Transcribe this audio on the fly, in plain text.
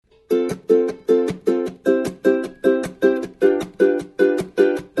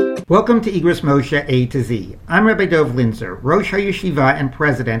Welcome to Igros Moshe A to Z. I'm Rabbi Dov Linzer, Rosh HaYeshiva and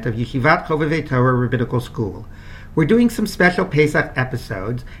President of Yeshivat Chovevei Torah Rabbinical School. We're doing some special Pesach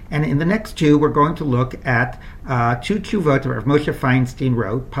episodes, and in the next two, we're going to look at two tshuvot that Rav Moshe Feinstein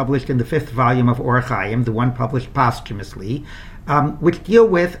wrote, published in the 5th volume of Or Chaim, the one published posthumously, which deal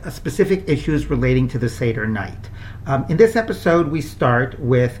with specific issues relating to the Seder night. In this episode, we start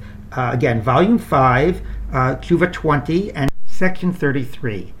with, again, Volume 5, Tshuva 20, and Section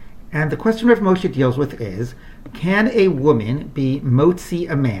 33. And the question Rav Moshe deals with is, can a woman be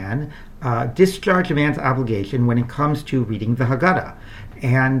motzi a man, discharge a man's obligation when it comes to reading the Haggadah?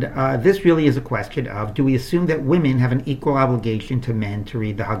 And this really is a question of, do we assume that women have an equal obligation to men to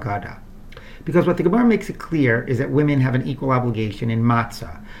read the Haggadah? Because what the Gemara makes it clear is that women have an equal obligation in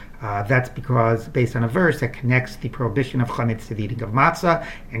matzah. That's because, based on a verse that connects the prohibition of chametz to the eating of matzah,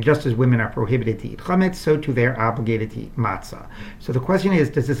 and just as women are prohibited to eat chametz, so too they're obligated to eat matzah. So the question is,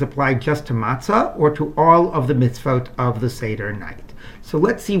 does this apply just to matzah or to all of the mitzvot of the Seder night? So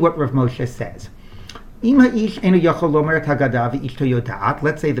let's see what Rav Moshe says.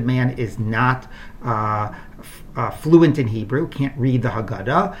 Let's say the man is not fluent in Hebrew, can't read the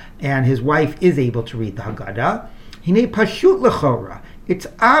Haggadah, and his wife is able to read the Haggadah. Hine pashut lechora. It's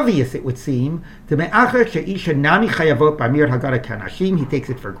obvious, it would seem, he takes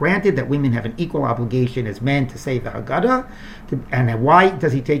it for granted that women have an equal obligation as men to say the Haggadah. And why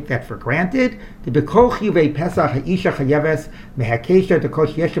does he take that for granted? The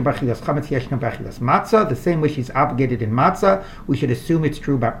same way she's obligated in matzah, we should assume it's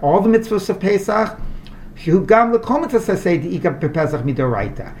true about all the mitzvahs of Pesach.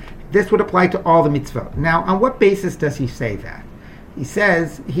 This would apply to all the mitzvot. Now, on what basis does he say that? He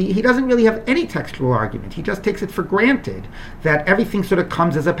says he doesn't really have any textual argument. He just takes it for granted that everything sort of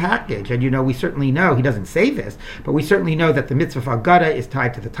comes as a package. And we certainly know, he doesn't say this, but we certainly know that the mitzvah of Haggadah is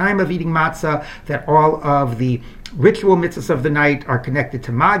tied to the time of eating matzah, that all of the ritual mitzvahs of the night are connected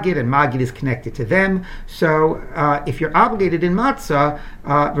to Magid, and Magid is connected to them. So if you're obligated in matzah,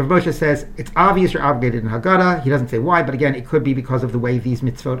 Rav Moshe says it's obvious you're obligated in Haggadah. He doesn't say why, but again, it could be because of the way these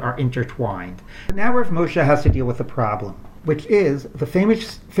mitzvot are intertwined. Now Rav Moshe has to deal with a problem, which is the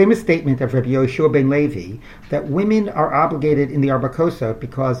famous statement of Rabbi Yoshua ben Levi that women are obligated in the Arba Kosot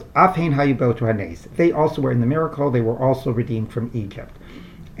because Afhein Hayubot Hanes. They also were in the miracle. They were also redeemed from Egypt.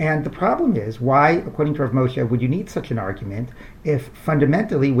 And the problem is, why, according to Rav Moshe, would you need such an argument if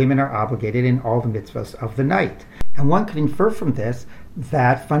fundamentally women are obligated in all the mitzvahs of the night? And one could infer from this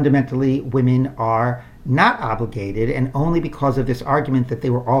that fundamentally women are not obligated, and only because of this argument that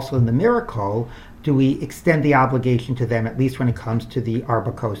they were also in the miracle do we extend the obligation to them, at least when it comes to the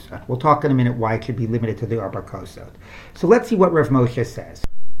Arba Kosot. We'll talk in a minute why it should be limited to the Arba Kosot. So let's see what Rav Moshe says.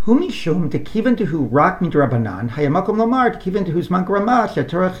 Hu mishum tekiven tehu rak midrabanan hayamakom lomar tekiven tehu zman grama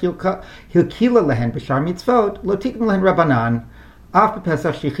shetorah hilkila lehen b'shar mitzvot lo tiknu lehen rabanan. So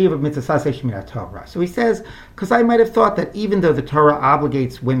he says, because I might have thought that even though the Torah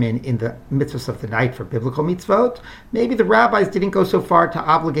obligates women in the mitzvahs of the night for biblical mitzvot, maybe the rabbis didn't go so far to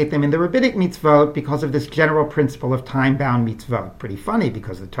obligate them in the rabbinic mitzvot because of this general principle of time-bound mitzvot. Pretty funny,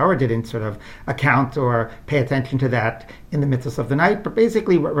 because the Torah didn't sort of account or pay attention to that in the mitzvahs of the night. But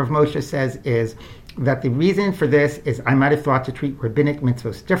basically what Rav Moshe says is that the reason for this is I might have thought to treat rabbinic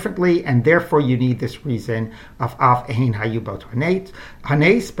mitzvahs differently, and therefore you need this reason of Av Ein Hayubot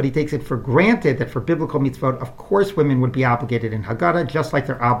Hanes, but he takes it for granted that for biblical mitzvot, of course women would be obligated in Haggadah, just like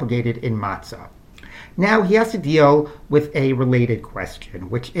they're obligated in Matzah. Now he has to deal with a related question,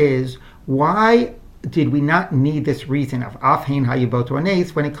 which is, why did we not need this reason of Afhein Hayubot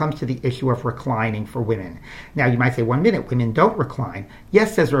Hanes when it comes to the issue of reclining for women? Now you might say, 1 minute, women don't recline.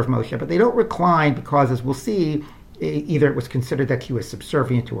 Yes, says Rav Moshe, but they don't recline because, as we'll see, either it was considered that she was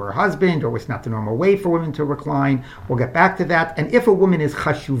subservient to her husband, or was not the normal way for women to recline. We'll get back to that. And if a woman is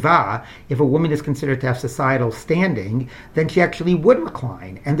chashuvah, if a woman is considered to have societal standing, then she actually would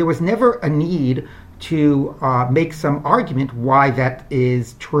recline. And there was never a need to make some argument why that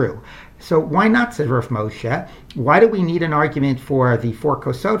is true. So why not, said Rav Moshe? Why do we need an argument for the 4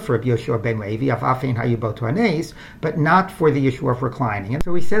 kosot for Rabbi Yoshua ben Levi of Afein Hayubot Hanes, but not for the issue of reclining? And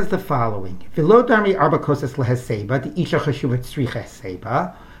so he says the following: V'lo darmi arba kosas leheseba, the isha chashuvat tzricha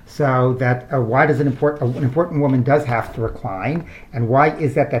heseba. So that why does an important woman does have to recline, and why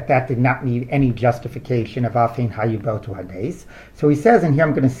is that did not need any justification of Afein Hayubot Hanes? So he says, and here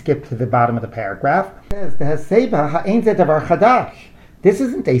I'm going to skip to the bottom of the paragraph. He says the heseba ha'ein zeh davar chadash. This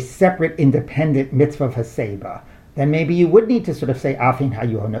isn't a separate, independent mitzvah of Haseba. Then maybe you would need to sort of say Afin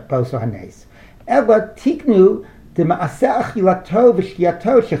Hayubot Hanes. Ela tiknu de ma'aseh achilato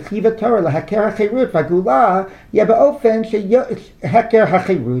v'shtiyato shechiva Torah lahaker hachirut v'agula yebaofen sheheker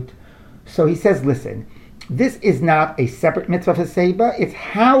hachirut. So he says, listen, this is not a separate mitzvah of Heseba. It's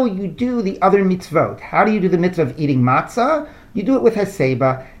how you do the other mitzvot. How do you do the mitzvah of eating matzah? You do it with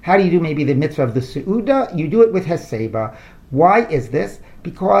Heseba. How do you do maybe the mitzvah of the Seudah? You do it with Heseba. Why is this?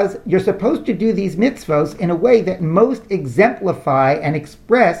 Because you're supposed to do these mitzvos in a way that most exemplify and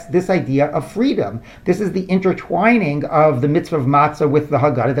express this idea of freedom. This is the intertwining of the mitzvah of matzah with the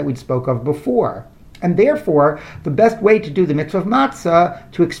Haggadah that we spoke of before. And therefore, the best way to do the mitzvah of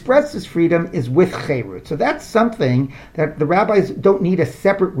matzah, to express this freedom, is with cherut. So that's something that the rabbis don't need a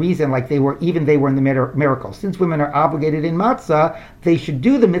separate reason like they were in the miracle. Since women are obligated in matzah, they should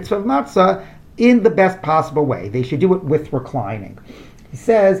do the mitzvah of matzah in the best possible way. They should do it with reclining. He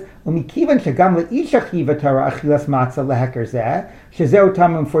says, "Umikivan shagam leisha chiva Torah achilas matzah leheker zeh shezeu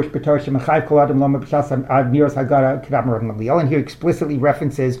tamim forsh b'Torah shemachayv kol adam loma b'shas admiros hagara kedam Rabban Gamliel." And here explicitly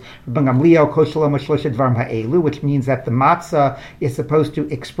references Rabban Gamliel kol shalom shlosh dvarim ha'elu, which means that the matzah is supposed to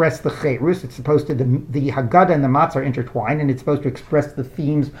express the cherus. It's supposed to the Haggadah and the matzah are intertwined, and it's supposed to express the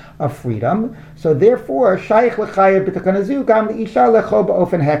themes of freedom. So therefore, shaykh lechayev b'takanazu gam leisha lechol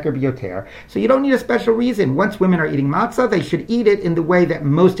ba'ofen heker b'yoter. So you don't need a special reason. Once women are eating matzah, they should eat it in the way that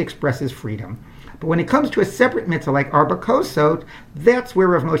most expresses freedom. But when it comes to a separate mitzvah like Arba Kosot, that's where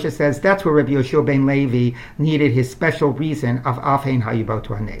Rav Moshe says, that's where Rabbi Yoshua ben Levi needed his special reason of Afein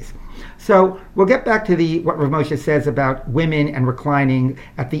Hayubotu Hanes. So we'll get back to what Rav Moshe says about women and reclining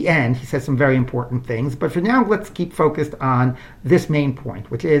at the end. He says some very important things. But for now, let's keep focused on this main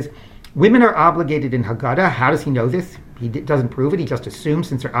point, which is women are obligated in Haggadah. How does he know this? He doesn't prove it. He just assumes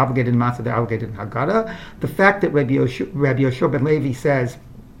since they're obligated in Matzah, they're obligated in Haggadah. The fact that Rabbi Yoshua ben Levi says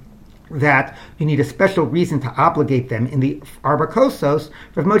that you need a special reason to obligate them in the Arba Kosos,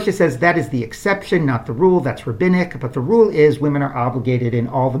 Rav Moshe says that is the exception, not the rule. That's rabbinic, but the rule is women are obligated in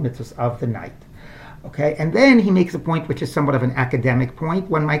all the mitzvahs of the night. Okay, and then he makes a point which is somewhat of an academic point,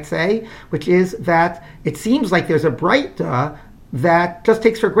 one might say, which is that it seems like there's a breita that just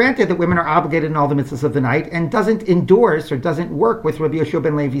takes for granted that women are obligated in all the mitzvahs of the night and doesn't endorse or doesn't work with Rabbi Yoshua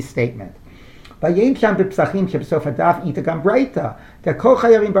ben Levi's statement. It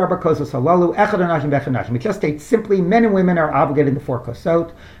just states simply men and women are obligated in the four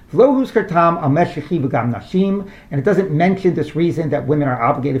kosot. And it doesn't mention this reason that women are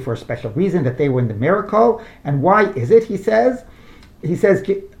obligated for a special reason, that they were in the miracle. And why is it, he says,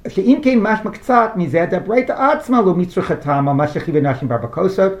 שאם כן משמע קצת מזה, דברייתא עצמה לא מצריכה טעמה, מה שחייב נשים בארבע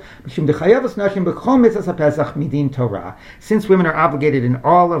כוסות, משום דחייבס נשים בכל מצוות הפסח מדין Torah. Since women are obligated in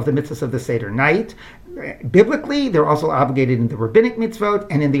all of the mitzvahs of the Seder night, biblically, they're also obligated in the rabbinic mitzvot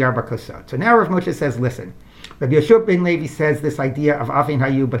and in the Arba Kosot. So now Rav Moshe says, listen, Rabbi Yoshua ben Levi says this idea of Afein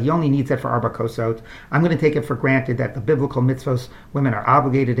Hayu, but he only needs it for Arba Kosot. I'm going to take it for granted that the biblical mitzvos women are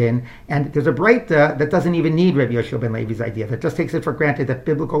obligated in, and there's a breita that doesn't even need Rabbi Yoshua ben Levi's idea, that just takes it for granted that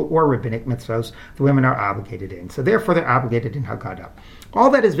biblical or rabbinic mitzvos the women are obligated in. So therefore they're obligated in Haggadah. All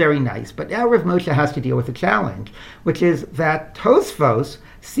that is very nice, but now Rav Moshe has to deal with a challenge, which is that Tosfos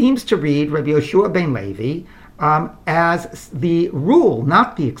seems to read Rabbi Yoshua ben Levi as the rule,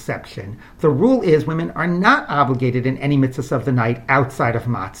 not the exception. The rule is women are not obligated in any mitzvahs of the night outside of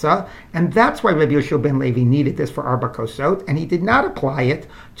matzah, and that's why Rabbi Yoshua ben Levi needed this for Arba Kosot, and he did not apply it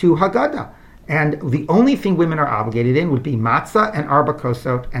to Haggadah. And the only thing women are obligated in would be matzah and Arba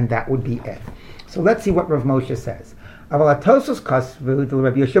Kosot, and that would be it. So let's see what Rav Moshe says. אבל התוספות כתבו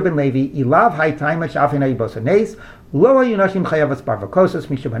לרבי יהושע בן לוי, אליו הייתה שאפין היו בוסנס, לא היו נשים חייבות בארבע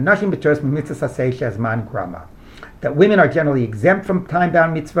כוסות, משום הנשים בתורס ממצוות עשה שהזמן גרמה. That women are generally exempt from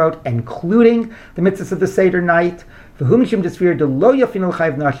time-bound mitzvot, including the mitzvahs of the Seder night.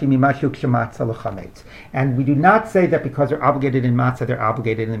 And we do not say that because they're obligated in matzah, they're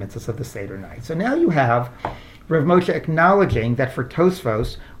obligated in the mitzvahs of the Seder night. So now you have Rav Moshe acknowledging that for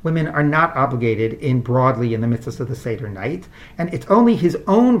Tosfos, women are not obligated in broadly in the mitzvahs of the Seder night, and it's only his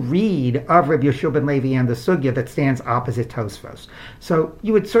own read of Rabbi Yoshua ben Levi and the Sugya that stands opposite Tosfos. So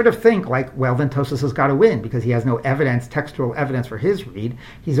you would sort of think like, well, then Tosfos has got to win because he has no evidence, textual evidence for his read.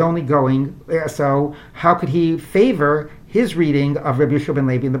 He's only going, so how could he favor his reading of Rabbi Yoshua ben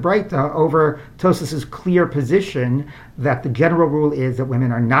Levi in the Breita over Tosfos' clear position that the general rule is that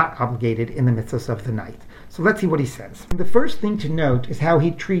women are not obligated in the mitzvahs of the night? So let's see what he says. The first thing to note is how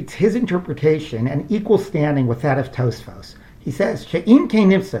he treats his interpretation and equal standing with that of Tosfos. He says, She'im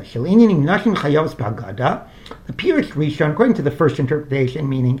ke'nifsa, she'inyanim nashim chayavos b'Haggadah, the Pirush Rishon, according to the first interpretation,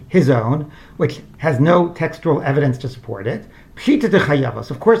 meaning his own, which has no textual evidence to support it, Pshita de chayavos,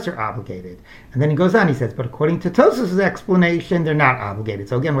 of course they're obligated. And then he goes on, he says, but according to Tosfos' explanation, they're not obligated.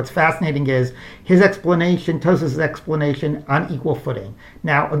 So again, what's fascinating is his explanation, Tosfos' explanation on equal footing.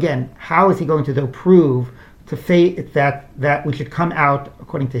 Now, again, how is he going to prove to that we should come out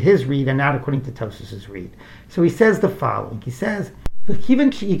according to his read and not according to Tosfos's read. So he says the following. He says, so he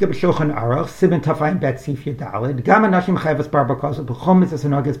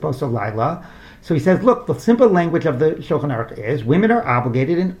says, look, the simple language of the Shulchan Aruch is women are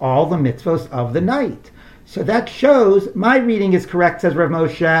obligated in all the mitzvos of the night. So that shows my reading is correct, says Rav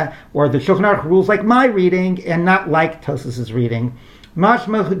Moshe, or the Shulchan Aruch rules like my reading and not like Tosfos's reading. It's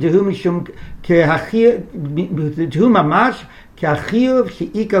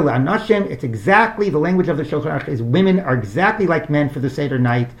exactly the language of the Shulchan Aruch is women are exactly like men for the Seder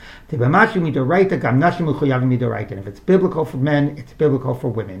night. And if it's biblical for men, it's biblical for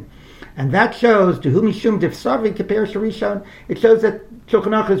women. And that shows it shows that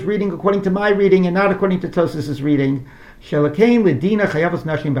Shulchan Aruch is reading according to my reading and not according to Tosfos's reading. And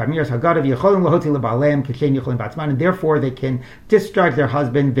therefore they can discharge their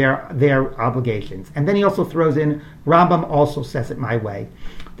husband their obligations. And then he also throws in, Rambam also says it my way.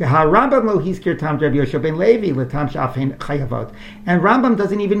 And Rambam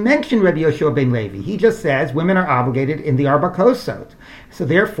doesn't even mention Rabbi Yoshua ben Levi. He just says women are obligated in the Arba Kosot. So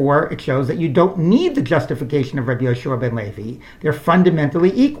therefore it shows that you don't need the justification of Rabbi Yoshua ben Levi. They're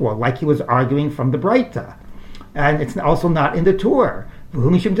fundamentally equal, like he was arguing from the Breita. And it's also not in the Torah. So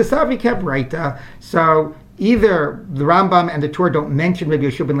either the Rambam and the Torah don't mention Rabbi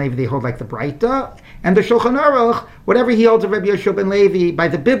Yoshua ben Levi, they hold like the Breita, and the Shulchan Aruch, whatever he holds of Rabbi Yoshua ben Levi, by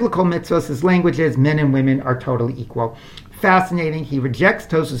the biblical mitzvahs, his languages, men and women are totally equal. Fascinating. He rejects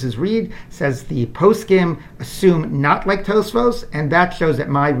Tosfos's read, says the poskim assume not like Tosfos, and that shows that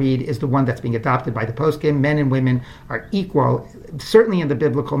my read is the one that's being adopted by the poskim. Men and women are equal, certainly in the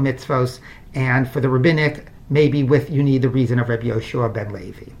biblical mitzvos, and for the rabbinic, maybe you need the reason of Rabbi Yoshua ben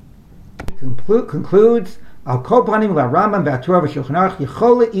Levi. Concludes, a woman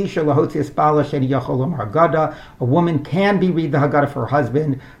can be read the Haggadah for her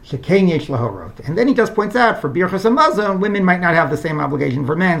husband, and then he just points out, for Birchas Hamazon, women might not have the same obligation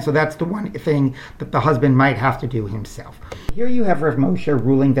for men, so that's the one thing that the husband might have to do himself. Here you have Rav Moshe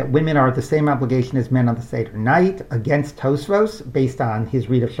ruling that women are the same obligation as men on the Seder night, against Tosfos, based on his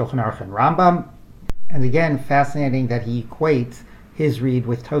read of Shulchan Aruch and Rambam. And again, fascinating that he equates his read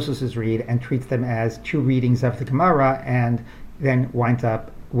with Tosfos's read and treats them as two readings of the Gemara and then winds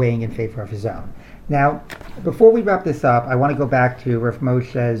up weighing in favor of his own. Now, before we wrap this up, I want to go back to Rav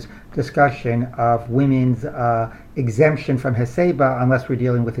Moshe's discussion of women's exemption from Heseba unless we're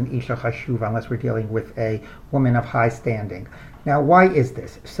dealing with an Isha Chashuva, unless we're dealing with a woman of high standing. Now, why is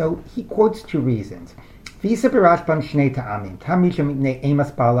this? So he quotes two reasons. One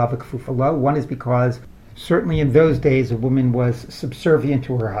is because certainly in those days a woman was subservient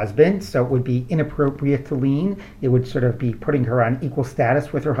to her husband, so it would be inappropriate to lean. It would sort of be putting her on equal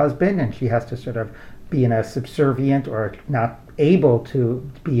status with her husband, and she has to sort of be in a subservient or not able to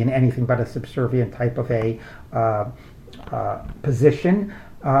be in anything but a subservient type of a position.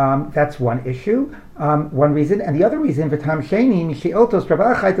 That's one issue, one reason. And the other reason, it has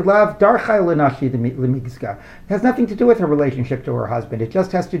nothing to do with her relationship to her husband. It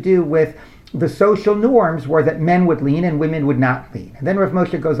just has to do with the social norms were that men would lean and women would not lean. And then Rav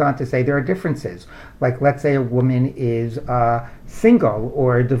Moshe goes on to say there are differences. Like, let's say a woman is single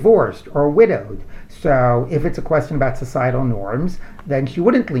or divorced or widowed. So if it's a question about societal norms, then she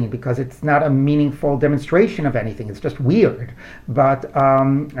wouldn't lean because it's not a meaningful demonstration of anything. It's just weird. But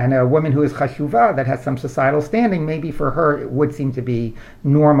and a woman who is chashuva, that has some societal standing, maybe for her it would seem to be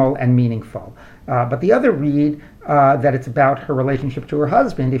normal and meaningful. But the other read, that it's about her relationship to her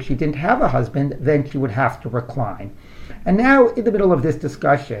husband. If she didn't have a husband, then she would have to recline. And now, in the middle of this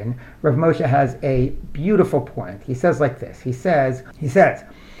discussion, Rav Moshe has a beautiful point. He says like this. He says,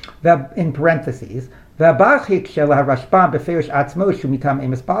 in parentheses, so now the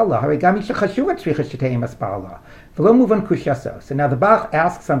Bach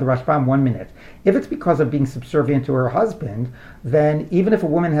asks on the Rashbam 1 minute, if it's because of being subservient to her husband, then even if a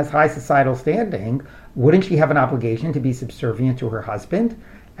woman has high societal standing, wouldn't she have an obligation to be subservient to her husband?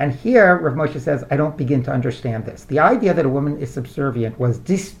 And here, Rav Moshe says, I don't begin to understand this. The idea that a woman is subservient was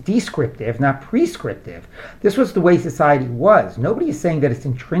descriptive, not prescriptive. This was the way society was. Nobody is saying that it's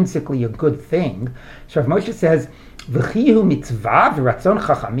intrinsically a good thing. So Rav Moshe says, V'chihu mitzvah v'ratzon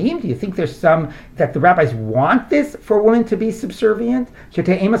chachamim? Do you think there's some, that the rabbis want this for a woman to be subservient?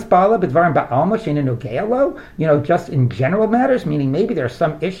 Shete'emas ba'ala b'dvarim ba'alma she'ena nogea lo? Just in general matters, meaning maybe there are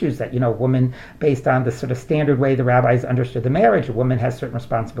some issues that, a woman, based on the sort of standard way the rabbis understood the marriage, a woman has certain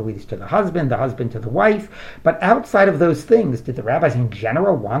responsibilities responsibilities to the husband to the wife. But outside of those things, did the rabbis in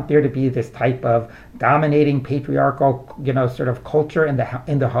general want there to be this type of dominating patriarchal, sort of culture in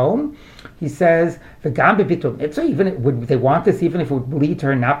the home? He says, even would they want this even if it would lead to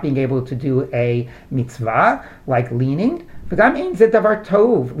her not being able to do a mitzvah, like leaning? And he says,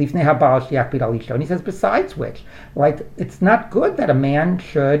 besides which, it's not good that a man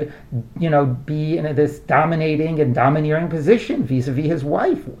should, be in this dominating and domineering position vis-a-vis his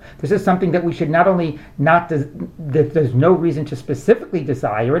wife. This is something that we should not only that there's no reason to specifically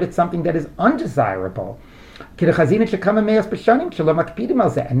desire it, it's something that is undesirable. And now Rav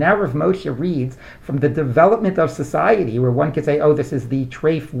Moshe reads from the development of society, where one could say, oh, this is the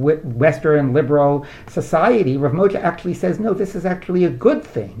treif Western liberal society. Rav Moshe actually says, no, this is actually a good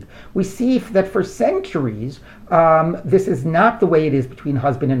thing. We see that for centuries, this is not the way it is between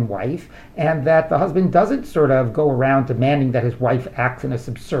husband and wife, and that the husband doesn't sort of go around demanding that his wife acts in a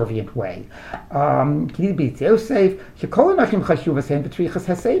subservient way. The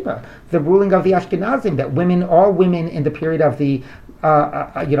ruling of the Ashkenazim, that all women in the period of the, in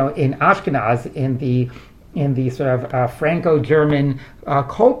Ashkenaz, in the sort of Franco-German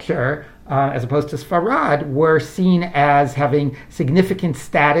culture, as opposed to Sfarad, were seen as having significant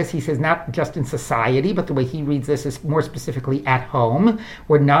status. He says not just in society, but the way he reads this is more specifically at home.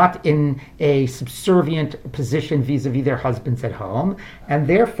 Were not in a subservient position vis-a-vis their husbands at home, and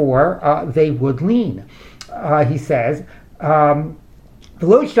therefore they would lean. He says,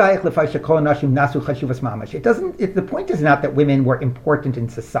 it doesn't. The point is not that women were important in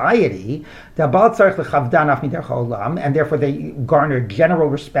society, and therefore they garnered general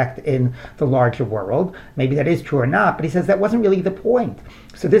respect in the larger world. Maybe that is true or not, but he says that wasn't really the point.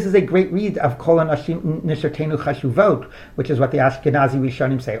 So this is a great read of Kol Hanashim Nishartenu Chashuvot, which is what the Ashkenazi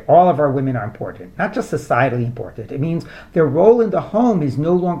Rishonim say. All of our women are important, not just societally important. It means their role in the home is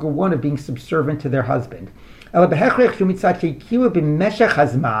no longer one of being subservient to their husband. And now look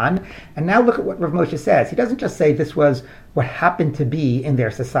at what Rav Moshe says. He doesn't just say this was what happened to be in their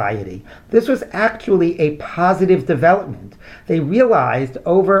society. This was actually a positive development. They realized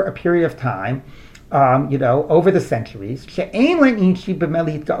over a period of time, over the centuries,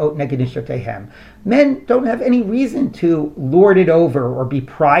 men don't have any reason to lord it over or be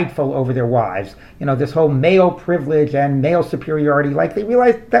prideful over their wives. This whole male privilege and male superiority, they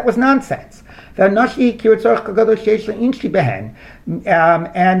realized that was nonsense. And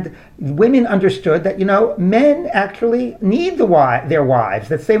women understood that, men actually need their wives,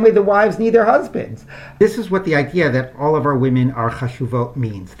 the same way the wives need their husbands. This is what the idea that all of our women are chashuvot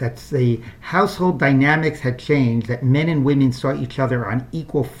means. That the household dynamics had changed, that men and women saw each other on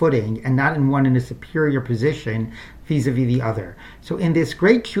equal footing and not in one in a superior position vis-a-vis the other. So in this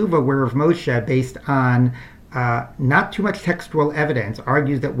great tshuva where Rav Moshe, based on not too much textual evidence,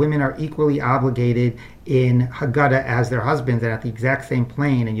 argues that women are equally obligated in Haggadah as their husbands and at the exact same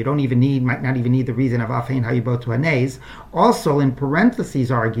plane, and you might not even need the reason of Afein Hayubotu Hanez. Also, in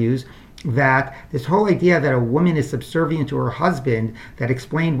parentheses, argues that this whole idea that a woman is subservient to her husband, that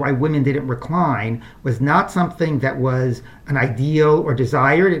explained why women didn't recline, was not something that was an ideal or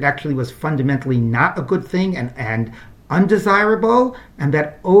desired. It actually was fundamentally not a good thing and undesirable, and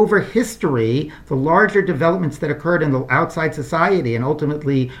that over history, the larger developments that occurred in the outside society, and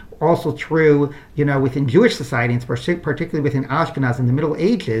ultimately also true, within Jewish society, and particularly within Ashkenaz in the Middle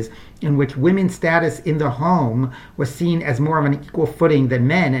Ages, in which women's status in the home was seen as more of an equal footing than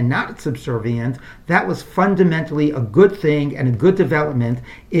men and not subservient, that was fundamentally a good thing and a good development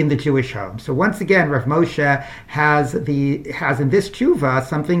in the Jewish home. So once again, Rav Moshe has in this tshuva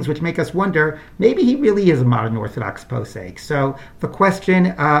some things which make us wonder, maybe he really is a modern Orthodox posek. So the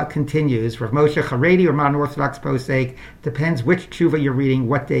question continues, Rav Moshe Haredi or modern Orthodox posek, depends which tshuva you're reading,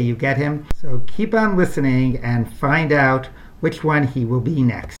 what day you get him. So keep on listening and find out which one he will be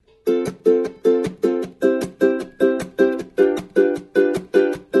next.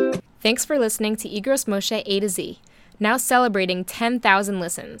 Thanks for listening to Igros Moshe A to Z, now celebrating 10,000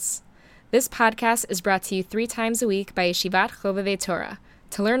 listens. This podcast is brought to you 3 times a week by Yeshivat Chovevei Torah.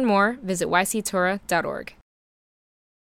 To learn more, visit yctorah.org.